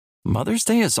Mother's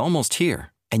Day is almost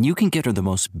here, and you can get her the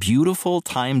most beautiful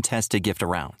time-tested gift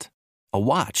around. A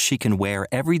watch she can wear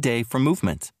every day from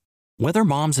Movement. Whether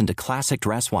mom's into classic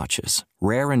dress watches,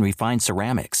 rare and refined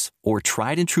ceramics, or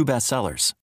tried and true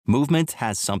bestsellers, Movement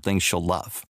has something she'll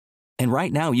love. And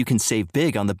right now you can save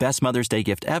big on the best Mother's Day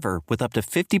gift ever with up to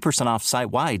 50% off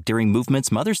site-wide during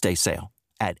Movement's Mother's Day sale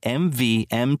at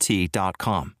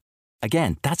MVMT.com.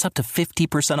 Again, that's up to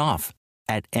 50% off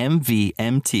at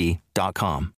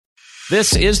MVMT.com.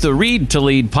 This is the Read to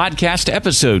Lead podcast,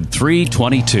 episode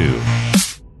 322.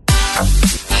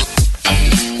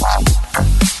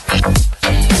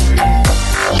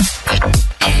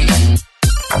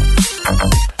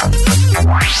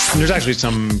 There's actually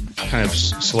some kind of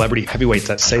celebrity heavyweights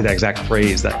that say that exact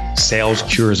phrase, that sales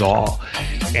cures all.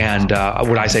 And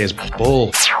what I say is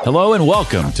bull. Hello and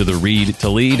welcome to the Read to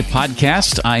Lead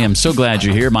podcast. I am so glad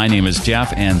you're here. My name is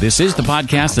Jeff, and this is the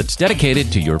podcast that's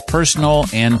dedicated to your personal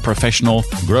and professional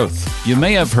growth. You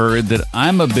may have heard that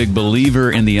I'm a big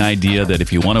believer in the idea that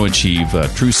if you want to achieve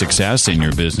true success in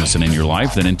your business and in your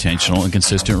life, then intentional and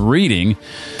consistent reading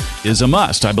is a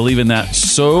must. I believe in that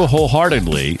so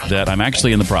wholeheartedly that I'm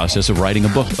actually in the process of writing a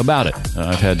book about it.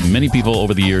 I've had many people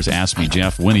over the years ask me,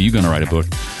 Jeff, when are you going to write a book?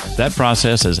 That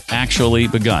process has actually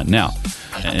begun. Now,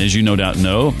 as you no doubt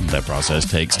know, that process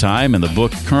takes time, and the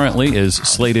book currently is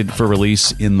slated for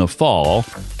release in the fall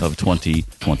of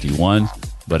 2021,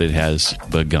 but it has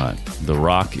begun. The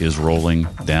rock is rolling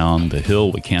down the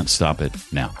hill. We can't stop it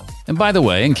now. And by the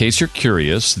way, in case you're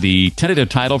curious, the tentative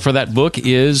title for that book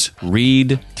is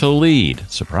Read to Lead.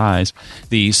 Surprise.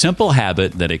 The simple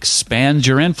habit that expands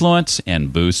your influence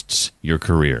and boosts your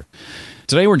career.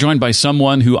 Today we're joined by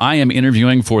someone who I am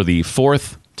interviewing for the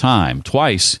fourth time,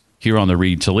 twice here on the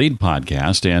Read to Lead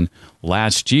podcast, and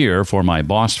last year for my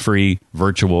Boss-Free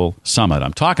Virtual Summit.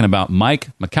 I'm talking about Mike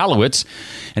Michalowicz,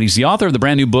 and he's the author of the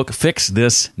brand new book, Fix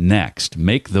This Next,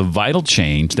 Make the Vital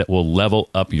Change That Will Level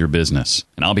Up Your Business.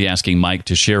 And I'll be asking Mike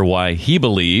to share why he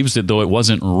believes that though it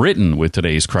wasn't written with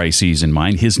today's crises in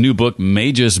mind, his new book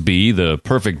may just be the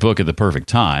perfect book at the perfect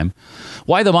time,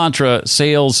 why the mantra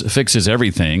sales fixes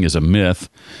everything is a myth,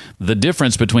 the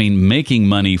difference between making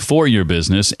money for your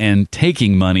business and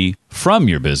taking money from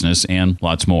your business, and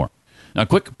lots more. Now, a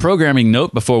quick programming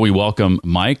note before we welcome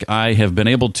Mike. I have been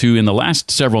able to, in the last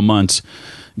several months,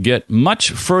 get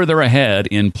much further ahead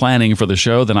in planning for the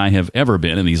show than I have ever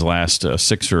been in these last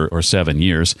 6 or 7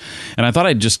 years. And I thought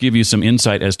I'd just give you some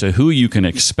insight as to who you can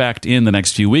expect in the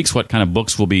next few weeks, what kind of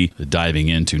books we'll be diving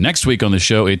into. Next week on the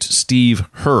show, it's Steve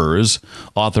Herz,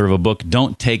 author of a book,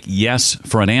 Don't Take Yes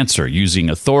for an Answer, Using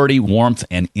Authority, Warmth,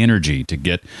 and Energy to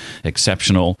Get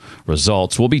Exceptional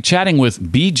Results. We'll be chatting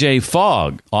with B.J.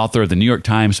 Fogg, author of the New York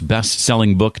Times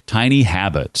best-selling book, Tiny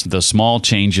Habits, The Small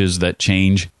Changes That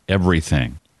Change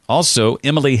Everything. Also,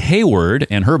 Emily Hayward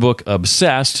and her book,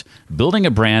 Obsessed, Building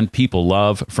a Brand People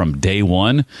Love from Day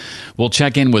One. We'll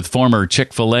check in with former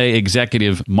Chick-fil-A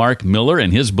executive Mark Miller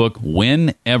and his book,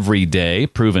 Win Every Day,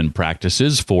 Proven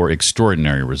Practices for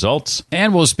Extraordinary Results.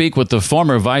 And we'll speak with the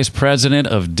former vice president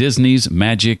of Disney's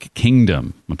Magic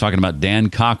Kingdom. I'm talking about Dan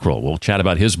Cockrell. We'll chat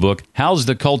about his book, How's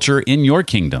the Culture in Your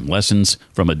Kingdom? Lessons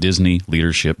from a Disney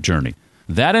Leadership Journey.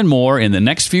 That and more in the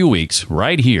next few weeks,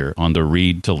 right here on the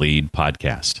Read to Lead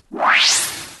podcast.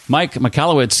 Mike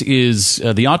Michalowicz is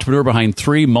the entrepreneur behind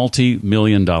 3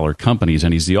 multi-million-dollar companies,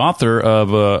 and he's the author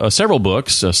of several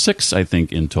books, 6, I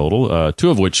think, in total, 2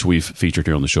 of which we've featured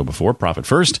here on the show before, Profit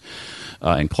First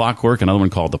and Clockwork, another one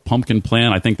called The Pumpkin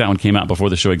Plan. I think that one came out before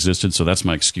the show existed, so that's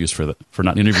my excuse for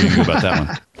not interviewing you about that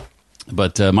one.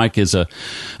 But Mike is a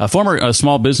former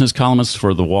small business columnist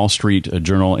for the Wall Street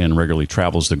Journal and regularly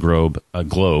travels the globe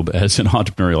as an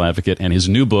entrepreneurial advocate. And his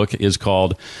new book is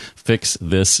called Fix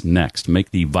This Next,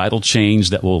 Make the Vital Change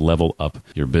That Will Level Up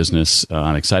Your Business.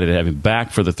 I'm excited to have him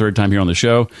back for the third time here on the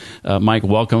show. Mike,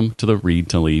 welcome to the Read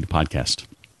to Lead podcast.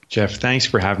 Jeff, thanks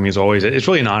for having me as always. It's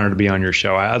really an honor to be on your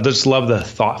show. I just love the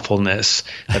thoughtfulness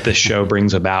that this show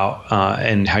brings about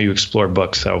and how you explore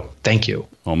books. So thank you.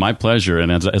 Well, my pleasure.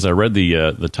 And as I read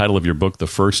the title of your book the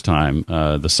first time,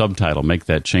 the subtitle, Make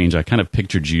That Change, I kind of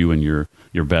pictured you and your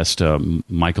best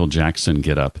Michael Jackson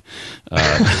get up.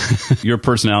 Your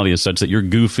personality is such that you're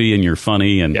goofy and you're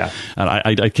funny, and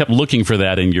I kept looking for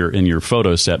that in your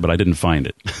photo set, but I didn't find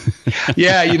it.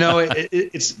 Yeah,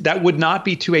 it's that would not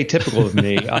be too atypical of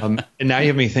me. And now you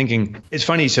have me thinking. It's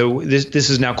funny. So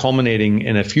this is now culminating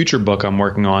in a future book I'm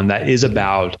working on that is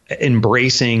about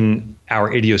embracing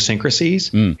our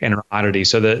idiosyncrasies and our oddities.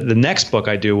 So the next book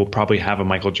I do will probably have a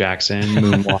Michael Jackson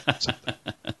moonwalk.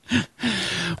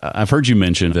 I've heard you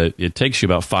mention that it takes you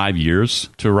about 5 years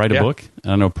to write a book.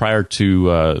 I know prior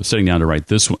to sitting down to write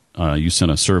this one, you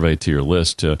sent a survey to your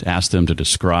list to ask them to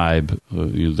describe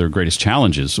their greatest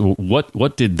challenges.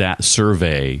 What did that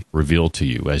survey reveal to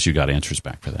you as you got answers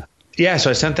back for that? Yeah, so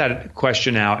I sent that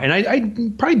question out, and I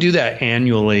probably do that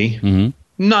annually. Mm-hmm.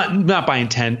 Not by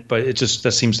intent, but it just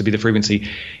that seems to be the frequency.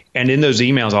 And in those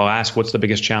emails, I'll ask, what's the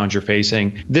biggest challenge you're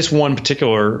facing? This one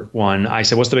particular one, I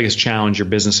said, what's the biggest challenge your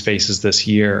business faces this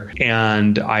year?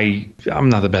 And I'm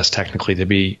not the best technically, to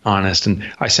be honest. And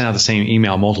I sent out the same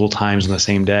email multiple times in the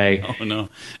same day. Oh, no.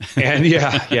 And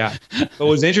yeah. But what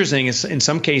was interesting is in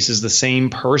some cases, the same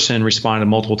person responded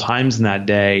multiple times in that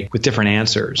day with different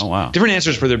answers. Oh, wow. Different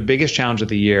answers for their biggest challenge of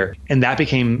the year. And that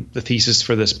became the thesis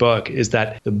for this book, is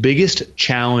that the biggest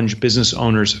challenge business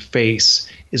owners face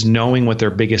is knowing what their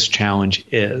biggest challenge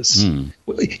is.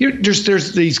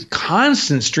 There's these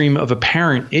constant stream of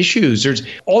apparent issues. There's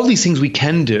all these things we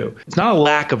can do. It's not a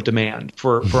lack of demand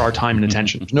for our time and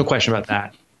attention. There's no question about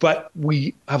that. But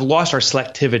we have lost our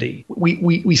selectivity.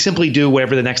 We simply do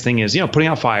whatever the next thing is. Putting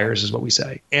out fires is what we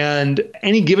say. And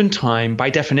any given time,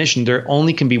 by definition, there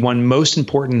only can be one most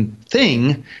important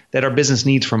thing that our business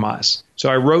needs from us. So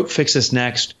I wrote Fix This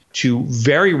Next to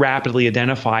very rapidly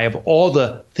identify, of all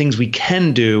the things we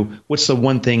can do, what's the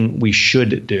one thing we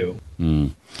should do.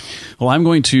 Well, I'm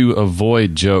going to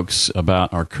avoid jokes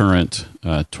about our current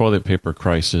toilet paper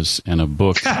crisis and a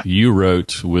book you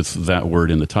wrote with that word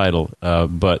in the title.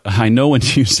 But I know when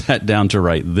you sat down to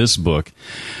write this book,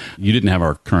 you didn't have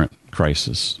our current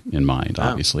crisis in mind,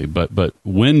 obviously. But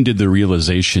when did the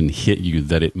realization hit you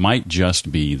that it might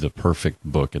just be the perfect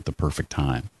book at the perfect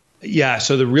time? Yeah,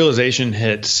 so the realization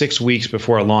hit 6 weeks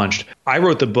before it launched. I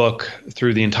wrote the book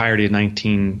through the entirety of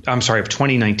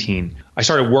 2019. I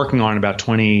started working on it about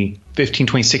 2015,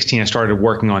 2016. I started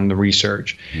working on the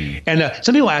research. And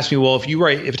some people ask me, well, if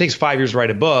it takes 5 years to write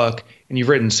a book and you've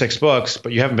written 6 books,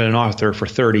 but you haven't been an author for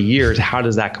 30 years, how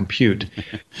does that compute?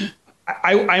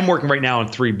 I'm working right now on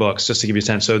 3 books, just to give you a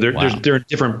sense. So they're in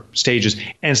different stages.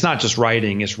 And it's not just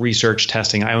writing, it's research,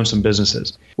 testing. I own some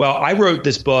businesses. Well, I wrote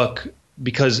this book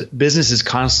because business is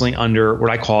constantly under what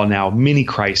I call now mini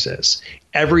crisis.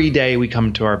 Every day we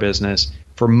come to our business,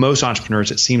 for most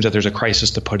entrepreneurs, it seems that there's a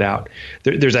crisis to put out.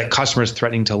 There's that customer is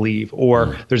threatening to leave,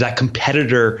 or there's that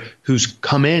competitor who's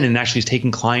come in and actually is taking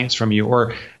clients from you,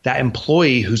 or that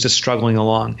employee who's just struggling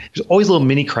along. There's always little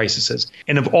mini crises.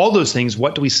 And of all those things,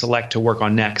 what do we select to work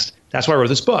on next? That's why I wrote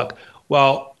this book.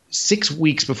 Well, 6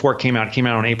 weeks before it came out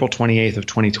on April 28th of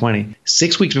 2020.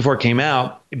 6 weeks before it came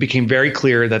out, it became very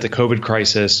clear that the COVID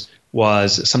crisis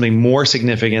was something more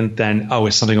significant than,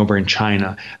 it's something over in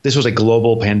China. This was a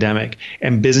global pandemic,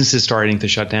 and businesses starting to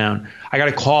shut down. I got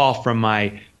a call from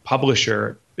my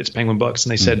publisher, it's Penguin Books,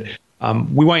 and they said,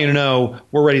 we want you to know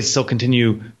we're ready to still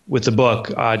continue with the book.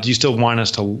 Do you still want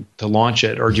us to launch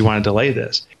it, or do you want to delay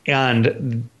this?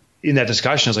 And in that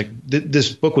discussion, I was like,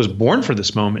 this book was born for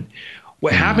this moment.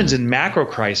 What happens in macro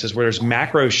crisis, where there's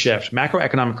macro shift,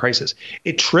 macroeconomic crisis,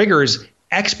 it triggers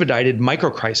expedited micro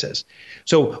crisis.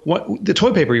 So what the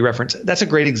toilet paper you referenced, that's a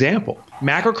great example.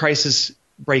 Macro crisis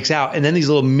breaks out, and then these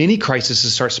little mini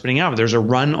crises start spinning out. There's a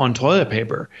run on toilet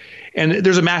paper. And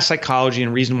there's a mass psychology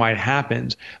and reason why it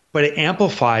happens, but it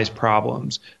amplifies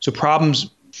problems. So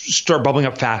problems start bubbling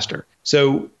up faster.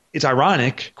 So it's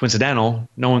ironic, coincidental,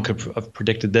 no one could have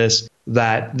predicted this,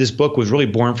 that this book was really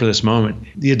born for this moment.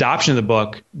 The adoption of the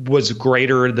book was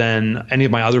greater than any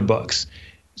of my other books.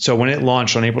 So when it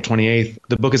launched on April 28th,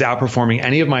 the book is outperforming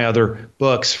any of my other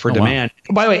books for demand.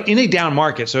 Wow. By the way, in a down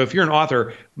market, so if you're an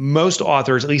author, most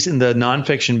authors, at least in the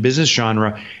nonfiction business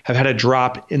genre, have had a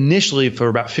drop initially for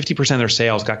about 50% of their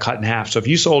sales got cut in half. So if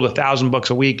you sold 1,000 books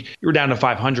a week, you're down to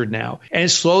 500 now. And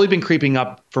it's slowly been creeping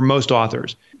up for most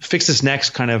authors. Fix This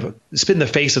Next kind of spit in the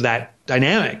face of that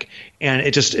dynamic, and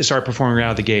it started performing right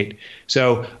out of the gate.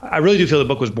 So I really do feel the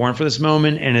book was born for this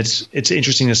moment, and it's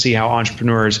interesting to see how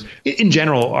entrepreneurs in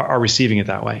general are receiving it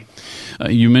that way.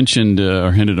 You mentioned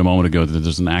or hinted a moment ago that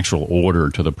there's an actual order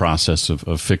to the process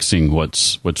of fixing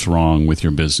what's wrong with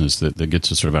your business that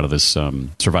gets us sort of out of this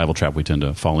survival trap we tend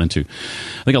to fall into.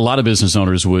 I think a lot of business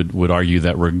owners would argue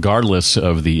that regardless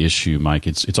of the issue, Mike,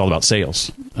 it's all about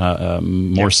sales.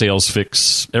 More sales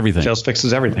fix everything. Sales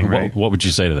fixes everything, right? What would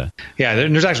you say to that? Yeah,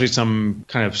 there's actually some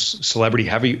kind of celebrity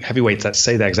heavyweights that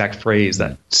say that exact phrase,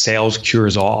 that sales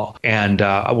cures all. And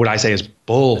what I say is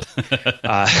bull.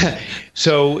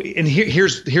 So, and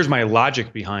here's my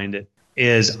logic behind it.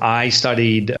 is I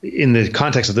studied, in the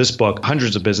context of this book,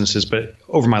 hundreds of businesses, but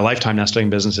over my lifetime now studying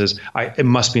businesses, it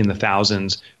must be in the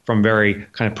thousands, from very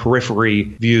kind of periphery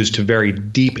views to very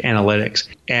deep analytics.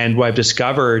 And what I've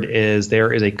discovered is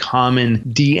there is a common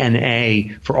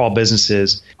DNA for all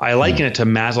businesses. I liken it to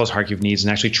Maslow's hierarchy of needs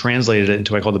and actually translated it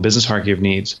into what I call the business hierarchy of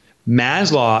needs.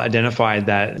 Maslow identified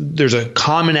that there's a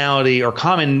commonality or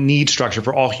common need structure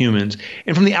for all humans.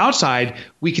 And from the outside,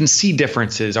 we can see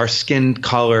differences, our skin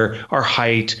color, our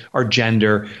height, our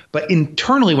gender. But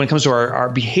internally, when it comes to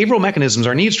our behavioral mechanisms,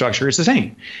 our need structure, it's the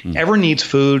same. Everyone needs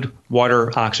food,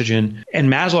 water, oxygen. And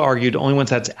Maslow argued only once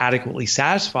that's adequately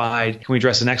satisfied can we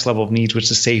address the next level of needs,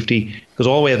 which is safety. It goes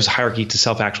all the way up this hierarchy to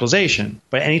self-actualization.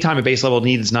 But anytime a base level of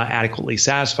need is not adequately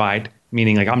satisfied,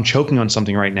 meaning like I'm choking on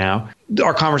something right now,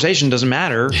 our conversation doesn't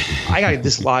matter. I got to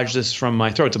dislodge this from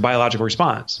my throat. It's a biological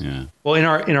response. Yeah. Well, in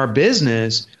our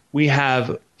business, we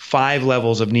have 5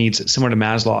 levels of needs similar to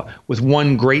Maslow, with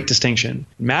one great distinction.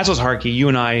 In Maslow's hierarchy, you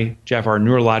and I, Jeff, are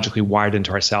neurologically wired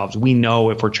into ourselves. We know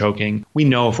if we're choking. We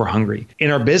know if we're hungry. In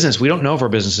our business, we don't know if our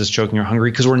business is choking or hungry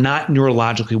because we're not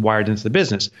neurologically wired into the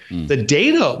business. The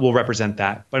data will represent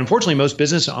that. But unfortunately, most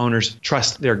business owners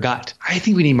trust their gut. I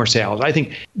think we need more sales. I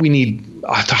think we need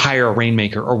to hire a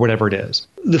rainmaker or whatever it is.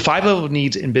 The 5 level of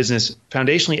needs in business,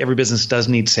 foundationally, every business does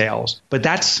need sales. But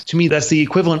to me, that's the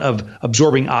equivalent of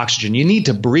absorbing oxygen. You need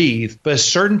to breathe, but at a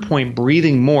certain point,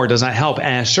 breathing more does not help. And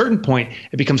at a certain point,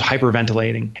 it becomes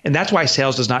hyperventilating. And that's why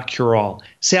sales does not cure all.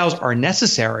 Sales are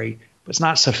necessary, but it's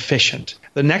not sufficient.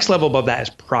 The next level above that is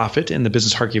profit in the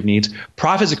business hierarchy of needs.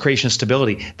 Profit is the creation of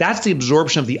stability. That's the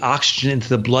absorption of the oxygen into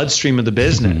the bloodstream of the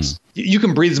business. You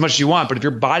can breathe as much as you want, but if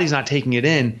your body's not taking it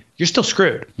in, you're still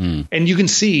screwed. And you can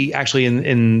see actually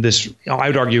in this, I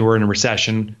would argue we're in a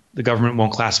recession. The government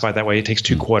won't classify it that way. It takes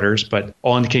 2 quarters, but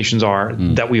all indications are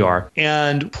that we are.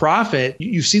 And profit,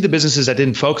 you see the businesses that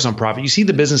didn't focus on profit. You see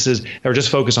the businesses that were just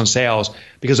focused on sales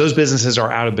because those businesses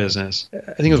are out of business.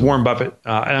 I think it was Warren Buffett,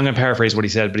 and I'm going to paraphrase what he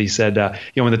said, but he said,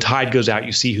 when the tide goes out,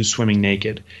 you see who's swimming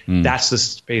naked. That's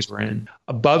the phase we're in.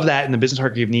 Above that, in the business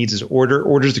hierarchy of needs, is order.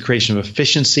 Order is the creation of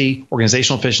efficiency,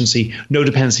 organizational efficiency, no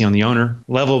dependency on the owner.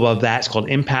 Level above that is called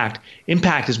impact.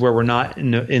 Impact is where we're not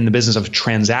in the business of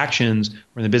transactions,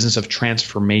 we're in the business of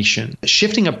transformation.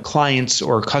 Shifting a client's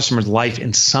or customer's life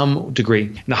in some degree.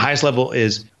 And the highest level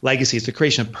is legacy. It's the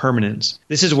creation of permanence.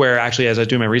 This is where actually, as I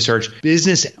do my research,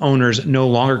 business owners no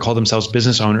longer call themselves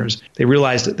business owners. They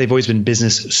realize that they've always been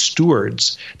business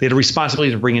stewards. They had a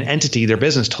responsibility to bring an entity, their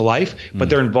business, to life, but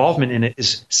their involvement in it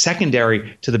is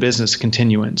secondary to the business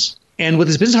continuance. And what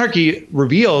this business hierarchy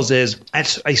reveals is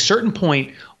at a certain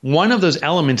point, one of those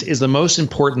elements is the most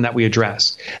important that we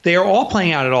address. They are all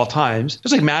playing out at all times.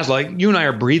 Just like Maslow, like you and I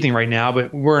are breathing right now,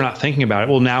 but we're not thinking about it.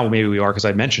 Well, now maybe we are because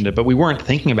I mentioned it, but we weren't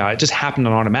thinking about it. It just happened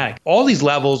on automatic. All these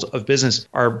levels of business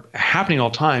are happening all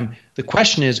the time. The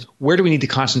question is, where do we need to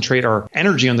concentrate our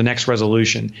energy on the next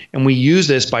resolution? And we use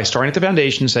this by starting at the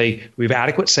foundation, say, do we have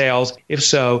adequate sales? If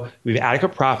so, we have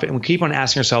adequate profit. And we keep on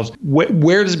asking ourselves,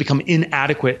 where does it become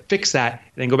inadequate? Fix that,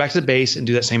 and then go back to the base and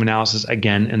do that same analysis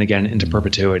again and again into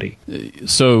perpetuity.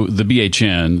 So the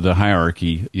BHN, the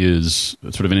hierarchy, is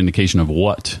sort of an indication of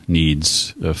what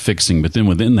needs fixing. But then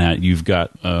within that, you've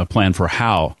got a plan for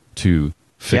how to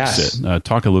fix it.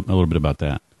 Talk a little bit about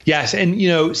that. Yes. And,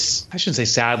 I shouldn't say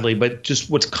sadly, but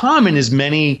just what's common is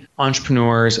many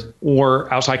entrepreneurs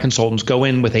or outside consultants go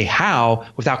in with a how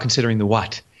without considering the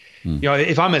what.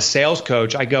 If I'm a sales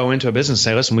coach, I go into a business and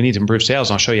say, listen, we need to improve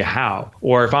sales, and I'll show you how.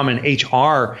 Or if I'm an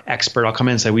HR expert, I'll come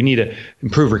in and say, we need to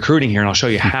improve recruiting here, and I'll show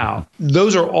you how.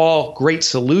 Those are all great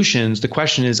solutions. The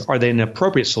question is, are they an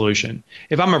appropriate solution?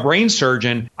 If I'm a brain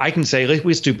surgeon, I can say,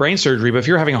 let's do brain surgery, but if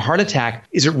you're having a heart attack,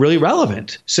 is it really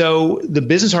relevant? So the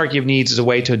business hierarchy of needs is a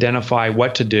way to identify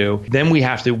what to do. Then we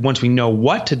have to, once we know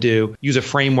what to do, use a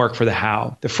framework for the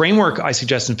how. The framework I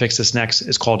suggest in Fix This Next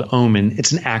is called OMAN.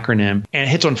 It's an acronym, and it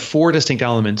hits on 4 distinct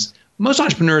elements. Most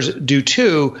entrepreneurs do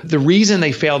too. The reason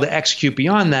they fail to execute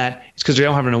beyond that is because they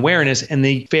don't have an awareness and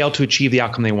they fail to achieve the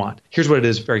outcome they want. Here's what it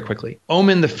is very quickly.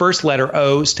 OMAN, the first letter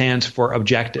O, stands for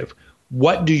objective.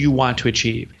 What do you want to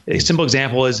achieve? A simple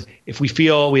example is if we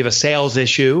feel we have a sales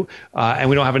issue and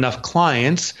we don't have enough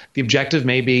clients, the objective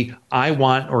may be I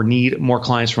want or need more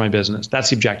clients for my business.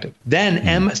 That's the objective. Then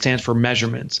M stands for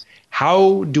measurements.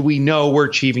 How do we know we're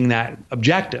achieving that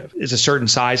objective? Is a certain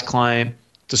size client,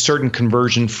 a certain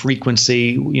conversion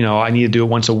frequency, I need to do it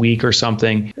once a week or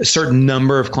something, a certain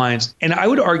number of clients. And I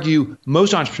would argue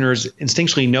most entrepreneurs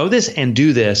instinctually know this and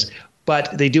do this,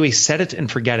 but they do a set it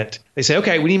and forget it. They say,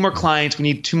 okay, we need more clients. We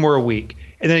need 2 more a week.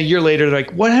 And then a year later, they're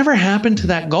like, whatever happened to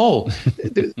that goal?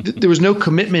 There was no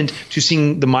commitment to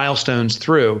seeing the milestones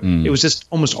through. It was just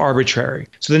almost arbitrary.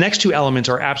 So the next two elements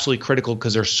are absolutely critical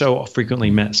because they're so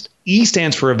frequently missed. E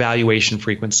stands for evaluation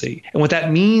frequency. And what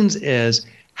that means is,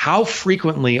 how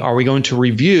frequently are we going to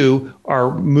review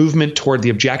our movement toward the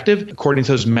objective according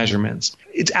to those measurements?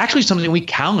 It's actually something we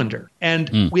calendar.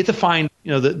 And we have to find,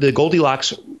 the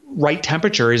Goldilocks right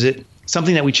temperature. Is it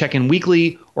something that we check in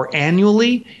weekly or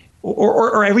annually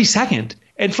or every second?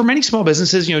 And for many small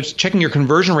businesses, checking your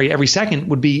conversion rate every second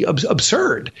would be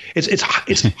absurd. It's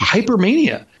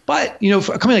hypermania. But,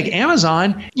 for a company like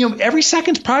Amazon, every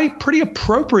second's probably pretty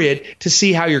appropriate to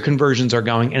see how your conversions are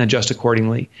going and adjust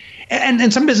accordingly.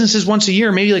 And some businesses once a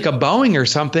year, maybe like a Boeing or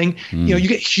something, you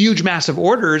get huge, massive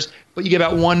orders, but you get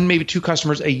about one, maybe two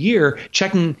customers a year.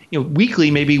 Checking,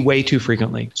 weekly, maybe way too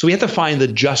frequently. So we have to find the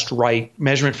just right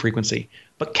measurement frequency,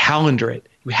 but calendar it.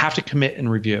 We have to commit and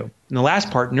review. And the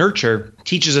last part, nurture,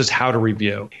 teaches us how to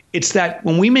review. It's that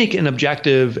when we make an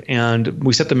objective and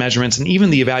we set the measurements and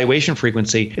even the evaluation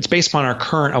frequency, it's based upon our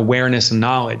current awareness and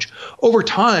knowledge. Over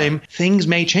time, things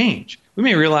may change. We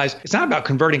may realize it's not about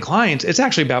converting clients, it's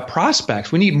actually about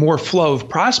prospects. We need more flow of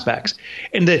prospects.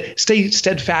 And to stay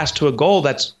steadfast to a goal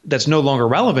that's no longer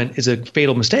relevant is a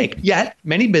fatal mistake. Yet,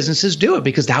 many businesses do it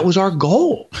because that was our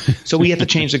goal. So we have to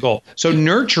change the goal. So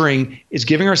nurturing is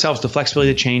giving ourselves the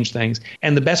flexibility to change things.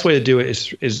 And the best way to do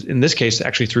it is in this case,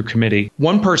 actually through committee.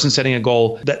 One person setting a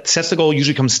goal that sets the goal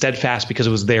usually comes steadfast because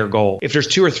it was their goal. If there's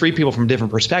two or three people from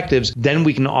different perspectives, then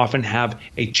we can often have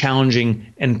a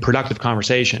challenging and productive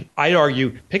conversation. I'd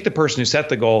argue, pick the person who set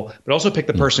the goal, but also pick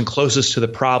the person closest to the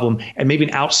problem and maybe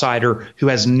an outsider who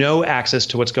has no access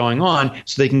to what's going on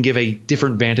so they can give a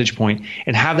different vantage point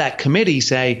and have that committee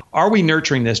say, are we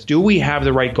nurturing this? Do we have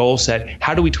the right goal set?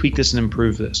 How do we tweak this and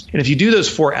improve this? And if you do those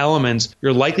four elements,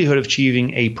 your likelihood of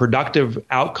achieving a productive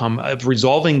outcome of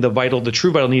resolving the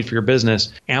true vital need for your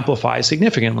business amplifies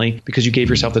significantly because you gave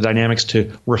yourself the dynamics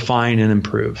to refine and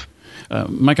improve.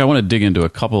 Mike, I want to dig into a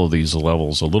couple of these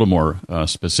levels a little more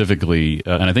specifically,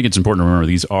 and I think it's important to remember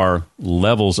these are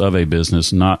levels of a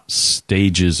business, not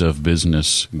stages of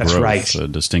business growth. That's right. A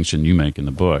distinction you make in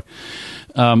the book.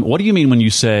 What do you mean when you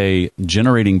say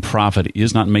generating profit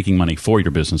is not making money for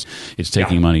your business, it's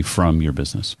taking money from your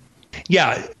business?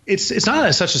 Yeah, it's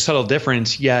not such a subtle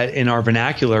difference, yet in our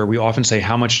vernacular, we often say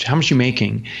how much you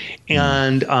making.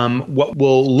 And what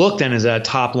we'll look then is a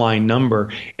top line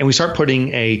number, and we start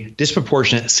putting a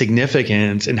disproportionate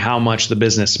significance in how much the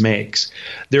business makes.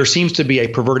 There seems to be a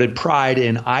perverted pride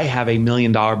in I have $1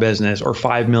 million business or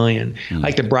 5 million. I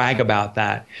like to brag about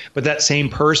that. But that same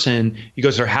person, you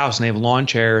go to their house and they have lawn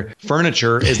chair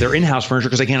furniture is their in-house furniture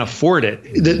because they can't afford it.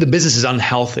 The business is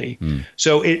unhealthy.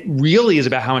 So it really is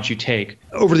about how much you take.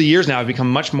 Over the years now, I've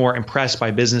become much more impressed by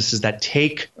businesses that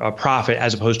take a profit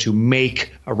as opposed to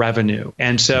make a revenue.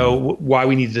 And so why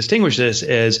we need to distinguish this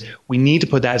is we need to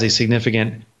put that as a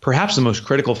significant, perhaps the most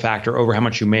critical factor over how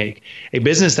much you make. A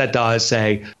business that does,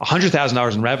 say,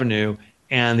 $100,000 in revenue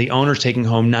and the owner's taking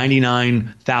home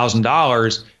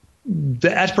 $99,000,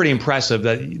 that's pretty impressive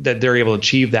that they're able to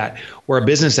achieve that. Where a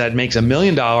business that makes $1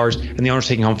 million and the owner's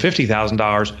taking home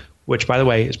 $50,000, which, by the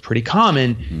way, is pretty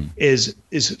common, is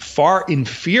far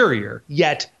inferior,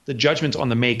 yet the judgment's on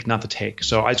the make, not the take.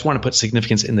 So I just want to put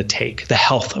significance in the take, the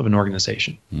health of an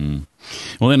organization.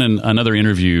 Well, in another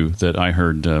interview that I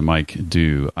heard Mike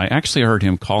do, I actually heard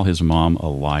him call his mom a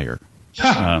liar.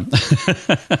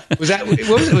 Was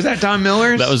that Don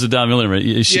Miller's? That was the Don Miller. Right?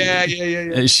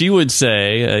 Yeah. She would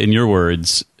say, in your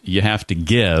words, you have to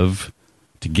give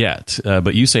to get.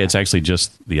 But you say it's actually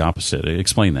just the opposite.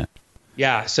 Explain that.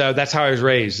 Yeah, so that's how I was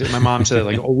raised. My mom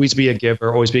said, always be a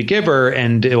giver,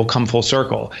 and it will come full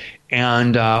circle.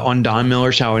 And on Don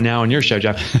Miller's show and now on your show,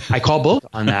 Jeff, I call both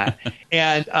on that.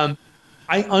 And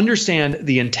I understand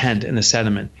the intent and the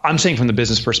sentiment. I'm saying from the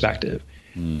business perspective,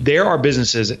 there are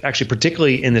businesses, actually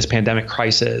particularly in this pandemic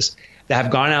crisis, that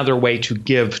have gone out of their way to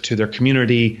give to their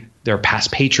community, their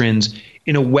past patrons,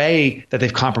 in a way that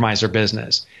they've compromised their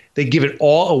business. They give it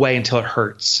all away until it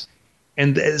hurts.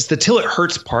 And it's the till it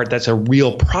hurts part that's a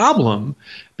real problem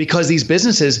because these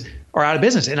businesses are out of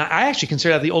business. And I actually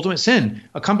consider that the ultimate sin.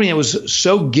 A company that was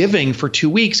so giving for 2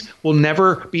 weeks will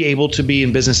never be able to be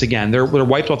in business again. They're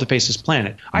wiped off the face of this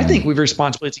planet. I think we have a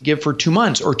responsibility to give for 2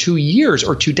 months or 2 years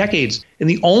or 2 decades. And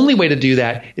the only way to do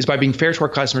that is by being fair to our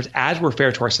customers as we're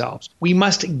fair to ourselves. We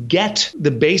must get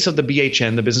the base of the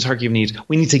BHN, the business hierarchy of needs.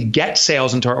 We need to get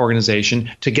sales into our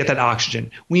organization to get that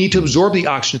oxygen. We need to absorb the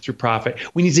oxygen through profit.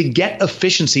 We need to get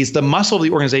efficiencies. The muscle of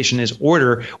the organization is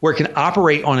order, where it can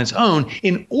operate on its own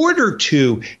in order order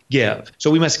to give.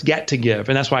 So we must get to give.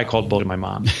 And that's why I called bullshit my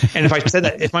mom. And if I said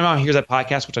that, if my mom hears that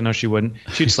podcast, which I know she wouldn't,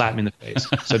 she'd slap me in the face.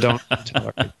 So don't tell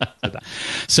her I said that.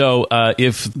 So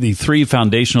if the three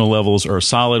foundational levels are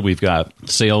solid, we've got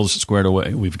sales squared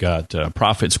away, we've got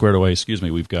profit squared away,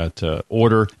 we've got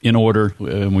order in order,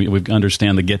 and we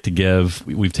understand the get to give,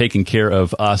 we've taken care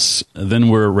of us, then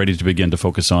we're ready to begin to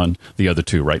focus on the other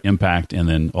two, right? Impact and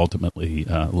then ultimately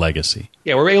legacy.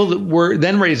 Yeah, we're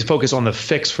then ready to focus on the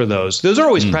fix for those. Those are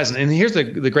always present. And here's the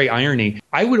great irony.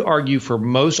 I would argue for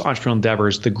most entrepreneurial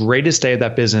endeavors, the greatest day of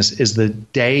that business is the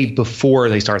day before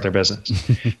they start their business.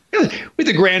 With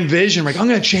the grand vision, like, I'm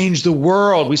going to change the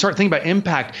world. We start thinking about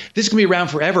impact. This is going to be around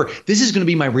forever. This is going to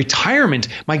be my retirement,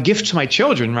 my gift to my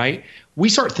children, right? We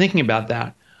start thinking about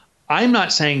that. I'm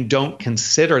not saying don't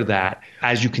consider that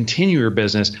as you continue your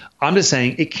business. I'm just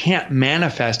saying it can't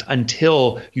manifest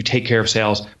until you take care of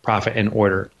sales, profit, and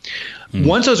order.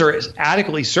 Once those are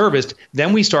adequately serviced,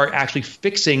 then we start actually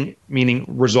fixing, meaning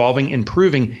resolving,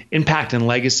 improving impact and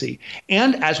legacy.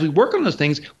 And as we work on those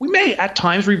things, we may at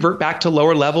times revert back to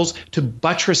lower levels to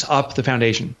buttress up the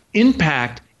foundation.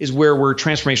 Impact is where we're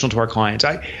transformational to our clients.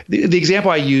 The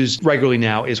example I use regularly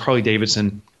now is Harley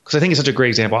Davidson, because I think it's such a great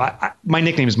example. My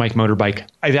nickname is Mike Motorbike.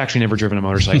 I've actually never driven a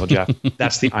motorcycle, Jeff.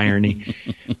 That's the irony.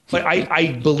 But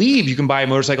I believe you can buy a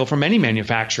motorcycle from many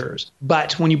manufacturers.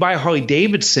 But when you buy a Harley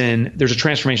Davidson, there's a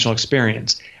transformational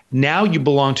experience. Now you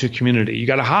belong to a community. You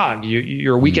got a hug.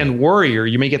 You're a weekend warrior.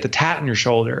 You may get the tat on your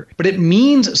shoulder. But it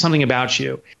means something about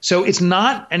you. So it's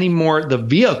not anymore the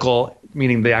vehicle,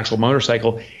 meaning the actual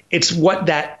motorcycle. It's what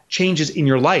that changes in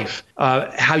your life,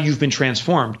 how you've been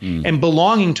transformed. And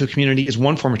belonging to a community is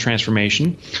one form of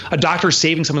transformation. A doctor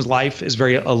saving someone's life is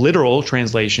a literal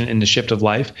translation in the shift of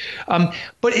life.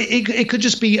 But it could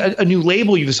just be a new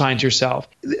label you've assigned to yourself.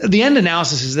 The end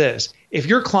analysis is this. If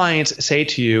your clients say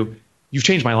to you, you've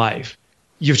changed my life,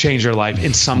 you've changed your life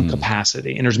in some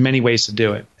capacity. And there's many ways to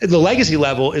do it. The legacy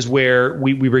level is where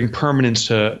we bring permanence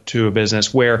to a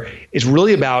business, where it's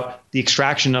really about the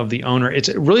extraction of the owner. It's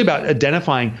really about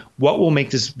identifying what will make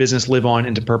this business live on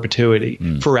into perpetuity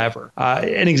forever.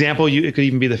 An example, it could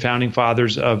even be the founding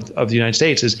fathers of the United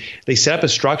States, is they set up a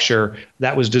structure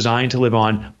that was designed to live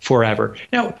on forever.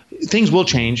 Now, things will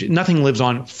change. Nothing lives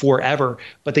on forever,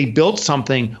 but they built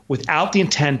something without the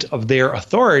intent of their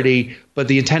authority, but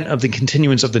the intent of the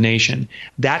continuance of the nation.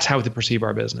 That's how they perceive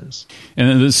our business.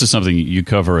 And this is something you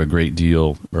cover a great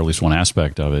deal, or at least one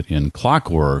aspect of it, in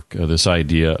Clockwork, this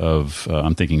idea of,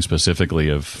 I'm thinking specifically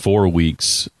of 4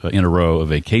 weeks in a row of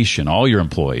vacation. All your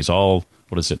employees, 12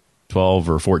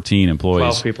 or 14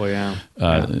 employees. 12 people, yeah.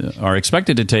 Are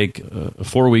expected to take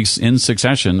 4 weeks in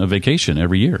succession of vacation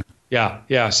every year.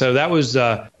 Yeah. So that was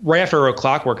right after I wrote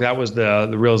Clockwork. That was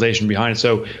the realization behind it.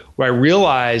 So what I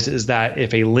realized is that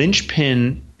if a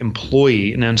linchpin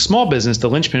employee, and in small business, the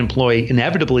linchpin employee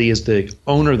inevitably is the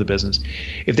owner of the business.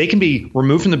 If they can be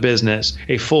removed from the business,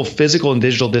 a full physical and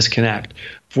digital disconnect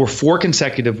for 4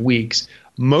 consecutive weeks,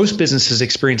 most businesses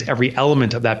experience every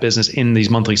element of that business in these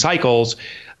monthly cycles.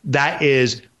 That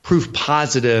is proof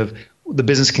positive the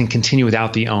business can continue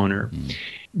without the owner.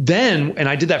 Then, and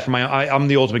I did that for I'm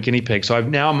the ultimate guinea pig. So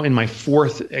I'm in my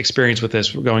 4th experience with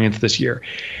this going into this year.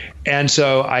 And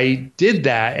so I did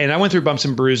that, and I went through bumps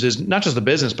and bruises, not just the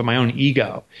business, but my own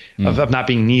ego of not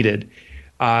being needed.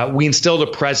 We instilled a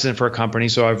president for a company,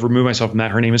 so I've removed myself from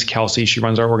that. Her name is Kelsey. She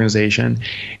runs our organization.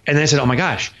 And then I said, oh my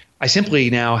gosh, I simply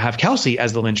now have Kelsey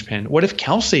as the linchpin. What if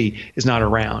Kelsey is not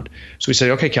around? So we said,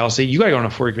 okay, Kelsey, you got to go on a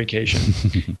 4-week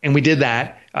vacation. And we did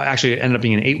that. Actually, it ended up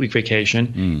being an 8-week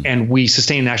vacation. And we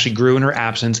sustained and actually grew in her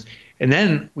absence. And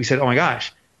then we said, oh my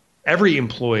gosh, every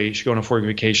employee should go on a 4-week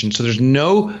vacation. So there's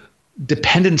no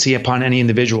dependency upon any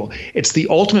individual. It's the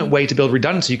ultimate way to build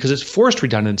redundancy because it's forced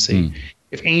redundancy.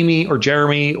 If Amy or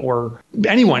Jeremy or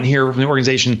anyone here from the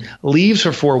organization leaves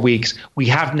for 4 weeks, we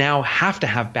have to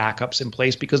have backups in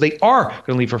place because they are going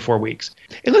to leave for 4 weeks.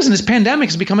 And listen, this pandemic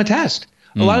has become a test.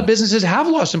 A lot of businesses have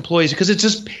lost employees because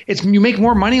it's you make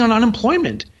more money on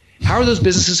unemployment. How are those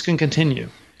businesses can continue?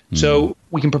 So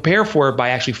we can prepare for it by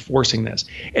actually forcing this.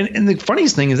 And the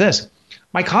funniest thing is this.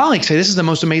 My colleagues say this is the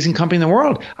most amazing company in the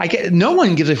world. No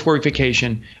one gives a 4-week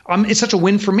vacation. It's such a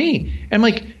win for me. And I'm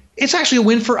like, it's actually a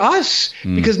win for us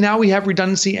because now we have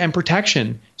redundancy and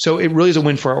protection. So it really is a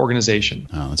win for our organization.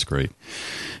 Oh, that's great.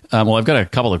 Well, I've got a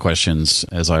couple of questions,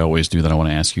 as I always do, that I want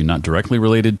to ask you, not directly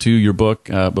related to your book.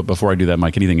 But before I do that,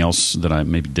 Mike, anything else that I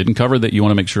maybe didn't cover that you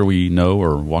want to make sure we know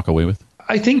or walk away with?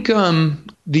 I think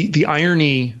the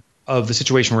irony of the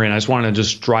situation we're in, I just want to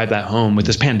just drive that home with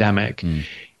this pandemic,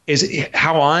 is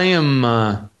how I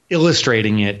am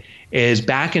illustrating it is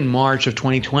back in March of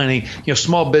 2020,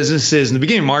 small businesses in the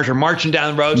beginning of March are marching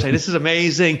down the road saying, this is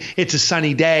amazing. It's a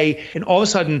sunny day. And all of a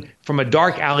sudden, from a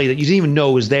dark alley that you didn't even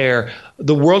know was there,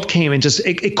 the world came and just,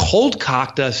 it cold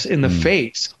cocked us in the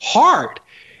face hard.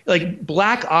 Like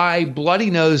black eye, bloody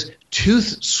nose,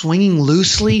 tooth swinging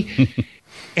loosely.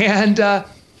 And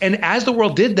as the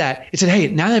world did that, it said, hey,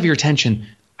 now that I have your attention,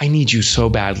 I need you so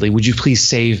badly. Would you please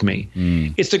save me?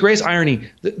 It's the greatest irony.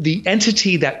 The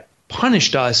entity that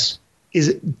punished us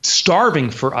is starving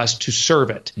for us to serve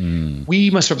it.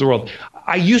 We must serve the world.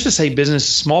 I used to say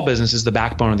small business is the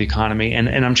backbone of the economy,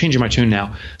 and I'm changing my tune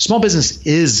now. Small business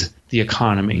is the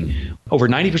economy. Over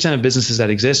 90% of businesses that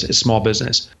exist is small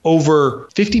business. Over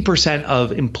 50%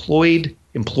 of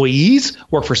employees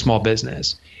work for small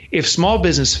business. If small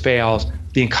business fails,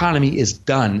 the economy is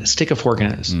done. Stick a fork in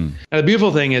this. Now, the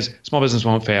beautiful thing is small business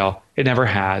won't fail. It never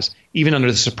has. Even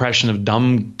under the suppression of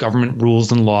dumb government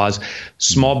rules and laws,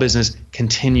 small business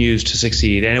continues to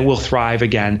succeed and it will thrive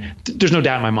again. There's no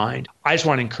doubt in my mind. I just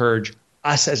want to encourage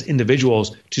us as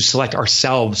individuals to select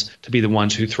ourselves to be the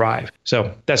ones who thrive.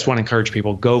 So that's what I encourage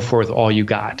people. Go forth all you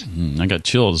got. I got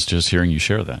chills just hearing you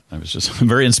share that. It was just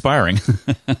very inspiring.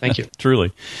 Thank you.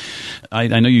 Truly.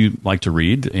 I know you like to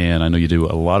read, and I know you do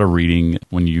a lot of reading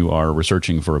when you are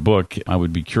researching for a book. I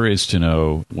would be curious to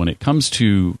know, when it comes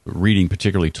to reading,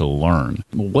 particularly to learn,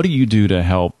 what do you do to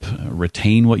help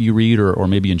retain what you read, or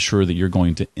maybe ensure that you're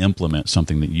going to implement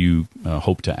something that you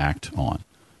hope to act on?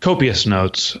 Copious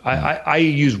notes. I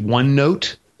use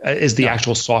OneNote as the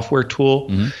actual software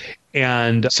tool.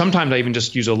 And sometimes I even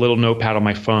just use a little notepad on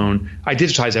my phone. I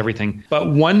digitize everything. But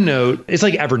OneNote, it's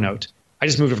like Evernote. I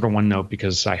just moved over to OneNote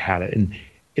because I had it. And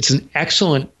it's an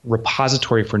excellent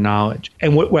repository for knowledge.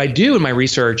 And what I do in my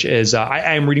research is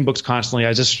I am reading books constantly.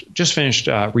 I just finished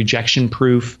Rejection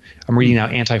Proof. I'm reading now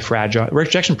Anti-Fragile.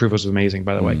 Rejection Proof was amazing,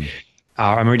 by the way.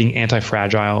 I'm reading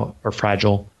Anti-Fragile or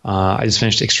Fragile. I just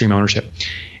finished Extreme Ownership.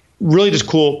 Really just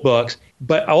cool books.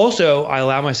 But also I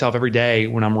allow myself every day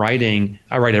when I'm writing,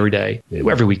 I write every day,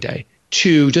 every weekday,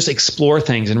 to just explore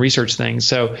things and research things.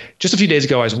 So just a few days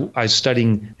ago, I was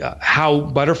studying how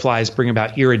butterflies bring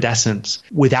about iridescence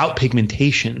without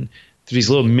pigmentation through these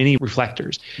little mini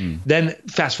reflectors. Then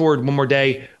fast forward one more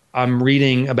day, I'm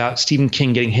reading about Stephen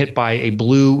King getting hit by a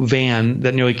blue van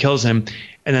that nearly kills him.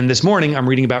 And then this morning, I'm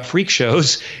reading about freak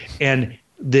shows and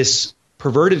this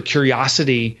perverted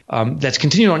curiosity that's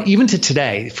continued on even to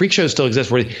today. Freak shows still exist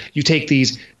where you take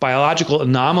these biological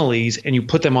anomalies and you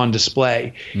put them on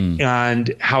display,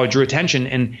 and how it drew attention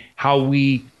and how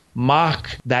we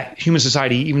mock that human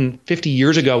society even 60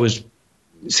 years ago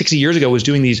was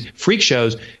doing these freak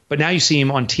shows, but now you see them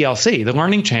on TLC, the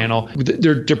Learning Channel.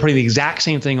 They're putting the exact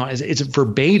same thing on. It's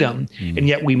verbatim, and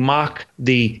yet we mock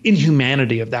the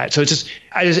inhumanity of that. So it's just,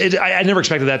 I never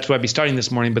expected that's what I'd be studying this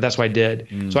morning, but that's what I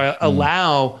did. So I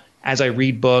allow, as I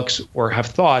read books or have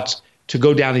thoughts, to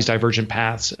go down these divergent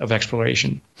paths of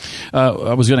exploration.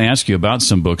 I was going to ask you about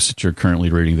some books that you're currently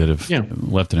reading that have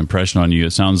left an impression on you.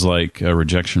 It sounds like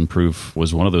Rejection Proof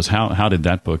was one of those. How did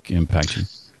that book impact you?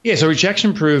 Yeah, so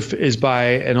Rejection Proof is by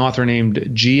an author named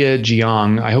Jia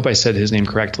Jiang. I hope I said his name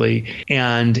correctly.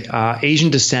 And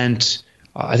Asian descent,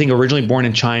 I think originally born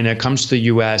in China, comes to the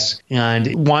U.S.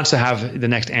 and wants to have the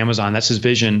next Amazon. That's his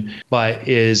vision, but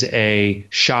is a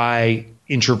shy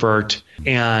introvert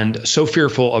and so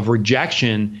fearful of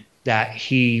rejection that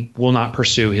he will not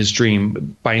pursue his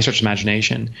dream by any stretch of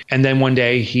imagination. And then one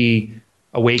day he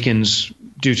awakens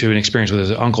due to an experience with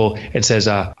his uncle and says,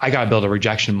 I got to build a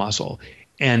rejection muscle.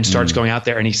 And starts going out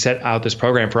there, and he set out this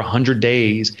program for 100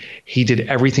 days. He did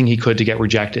everything he could to get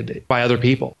rejected by other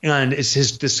people. And it's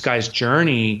this guy's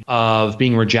journey of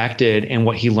being rejected and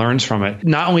what he learns from it.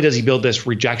 Not only does he build this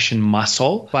rejection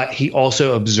muscle, but he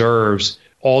also observes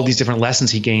all these different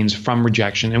lessons he gains from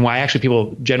rejection and why actually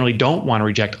people generally don't want to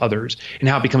reject others and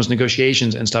how it becomes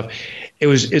negotiations and stuff.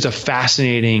 It's a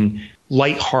fascinating,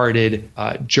 lighthearted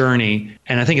journey.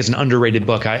 And I think it's an underrated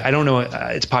book. I don't know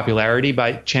its popularity,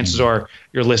 but chances are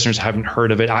your listeners haven't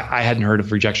heard of it. I hadn't heard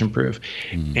of Rejection Proof.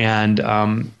 And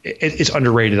it's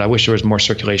underrated. I wish there was more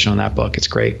circulation on that book. It's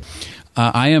great.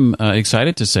 I am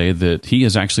excited to say that he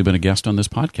has actually been a guest on this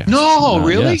podcast. No,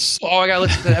 really? Yes. Oh, I got to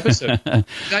listen to that episode.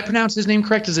 Did I pronounce his name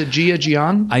correct? Is it Jia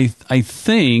Jiang? I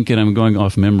think, and I'm going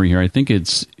off memory here, I think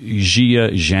it's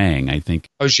Jia Zhang, I think.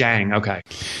 Oh, Zhang. Okay.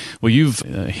 Well, you've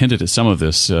hinted at some of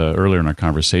this earlier in our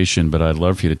conversation, but I'd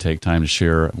love for you to take time to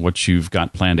share what you've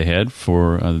got planned ahead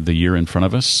for the year in front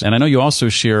of us. And I know you also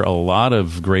share a lot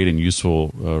of great and useful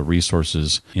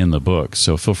resources in the book,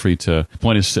 so feel free to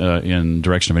point us in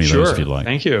direction of any of those if you'd like.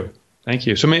 Thank you. Thank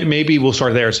you. So maybe we'll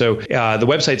start there. So the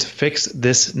website's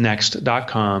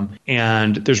fixthisnext.com,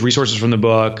 and there's resources from the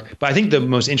book. But I think the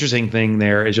most interesting thing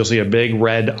there is you'll see a big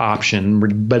red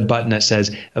button that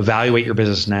says evaluate your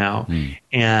business now.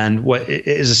 And what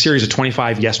is a series of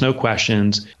 25 yes/no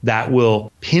questions that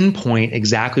will pinpoint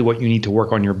exactly what you need to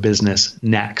work on your business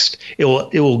next. It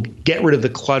will get rid of the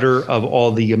clutter of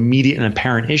all the immediate and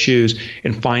apparent issues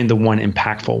and find the one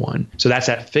impactful one. So that's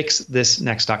at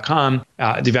fixthisnext.com.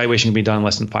 The evaluation can be done in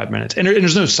less than 5 minutes. And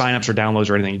there's no signups or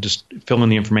downloads or anything. You just fill in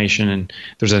the information and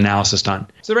there's an analysis done.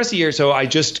 So the rest of the year, so I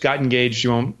just got engaged, you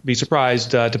won't be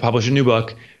surprised, to publish a new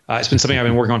book. It's been something I've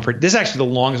been working on this is actually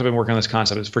the longest I've been working on this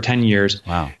concept. It's for 10 years.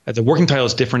 Wow. The working title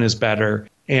is Different is Better.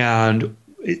 And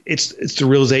it's the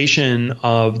realization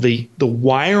of the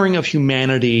wiring of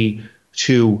humanity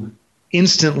to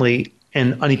instantly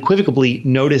and unequivocally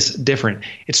notice different.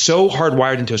 It's so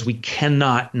hardwired into us, we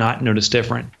cannot not notice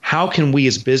different. How can we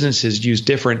as businesses use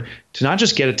different to not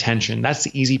just get attention, that's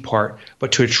the easy part,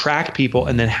 but to attract people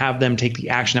and then have them take the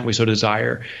action that we so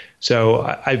desire? So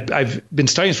I've been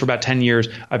studying this for about 10 years.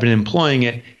 I've been employing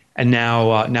it. And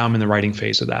now I'm in the writing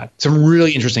phase of that. Some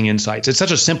really interesting insights. It's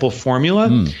such a simple formula,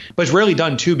 but it's rarely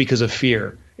done too because of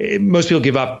fear. Most people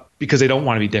give up because they don't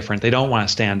want to be different. They don't want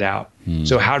to stand out.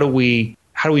 So how do we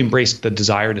embrace the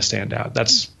desire to stand out?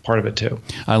 That's part of it too.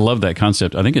 I love that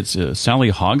concept. I think it's Sally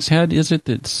Hogshead, is it,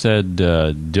 that said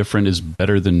different is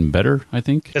better than better, I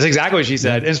think? That's exactly what she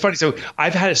said. And it's funny. So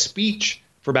I've had a speech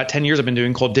for about 10 years I've been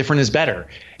doing called Different is Better.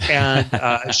 And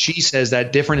she says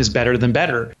that different is better than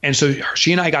better. And so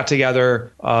she and I got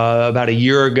together about a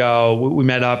year ago. We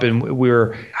met up and we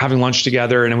were having lunch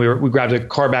together, and we grabbed a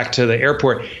car back to the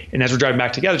airport. And as we're driving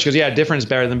back together, she goes, yeah, different is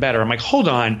better than better. I'm like, hold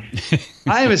on.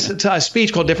 I have a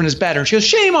speech called Different is Better. And she goes,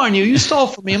 shame on you. You stole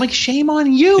from me. I'm like, shame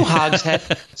on you, Hogshead.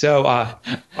 So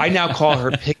I now call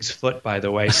her Pig's Foot, by the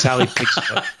way, Sally Pig's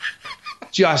Foot.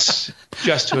 Just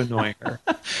to annoy her.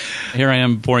 Here I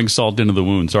am pouring salt into the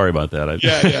wound. Sorry about that.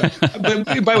 Yeah.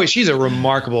 But by the way, she's a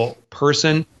remarkable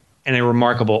person and a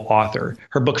remarkable author.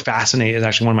 Her book, Fascinate, is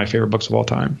actually one of my favorite books of all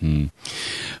time.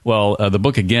 Well, the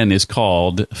book, again, is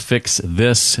called Fix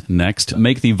This Next.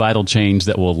 Make the vital change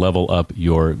that will level up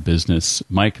your business.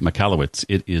 Mike Michalowicz,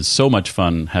 it is so much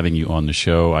fun having you on the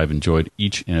show. I've enjoyed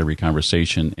each and every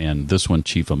conversation, and this one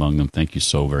chief among them. Thank you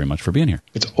so very much for being here.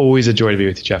 It's always a joy to be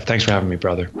with you, Jeff. Thanks for having me,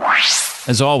 brother.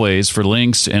 As always, for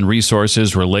links and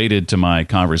resources related to my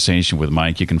conversation with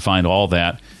Mike, you can find all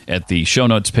that at the show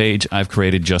notes page I've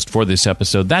created just for this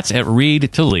episode. That's at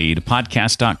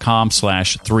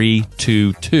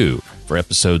readtoleadpodcast.com/322 for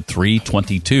episode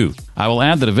 322. I will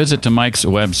add that a visit to Mike's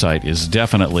website is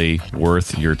definitely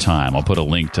worth your time. I'll put a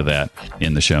link to that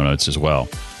in the show notes as well.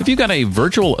 If you've got a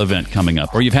virtual event coming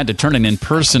up, or you've had to turn an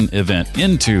in-person event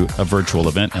into a virtual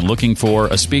event and looking for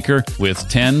a speaker with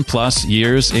 10 plus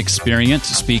years experience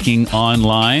speaking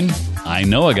online, I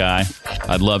know a guy.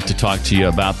 I'd love to talk to you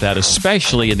about that,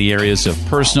 especially in the areas of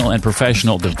personal and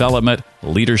professional development,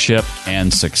 leadership,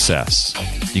 and success.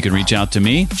 You can reach out to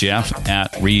me, Jeff,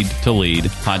 at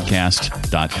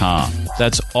readtoleadpodcast.com.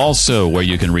 That's also where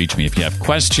you can reach me if you have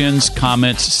questions,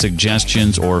 comments,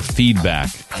 suggestions, or feedback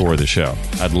for the show.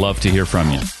 I'd love to hear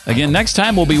from you. Again, next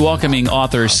time we'll be welcoming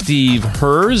author Steve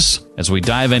Herz as we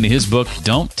dive into his book,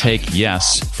 Don't Take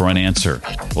Yes for an Answer.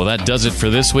 Well, that does it for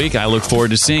this week. I look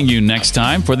forward to seeing you next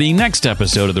time for the next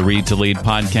episode of the Read to Lead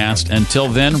podcast. Until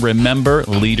then, remember,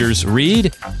 leaders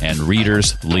read and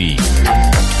readers lead.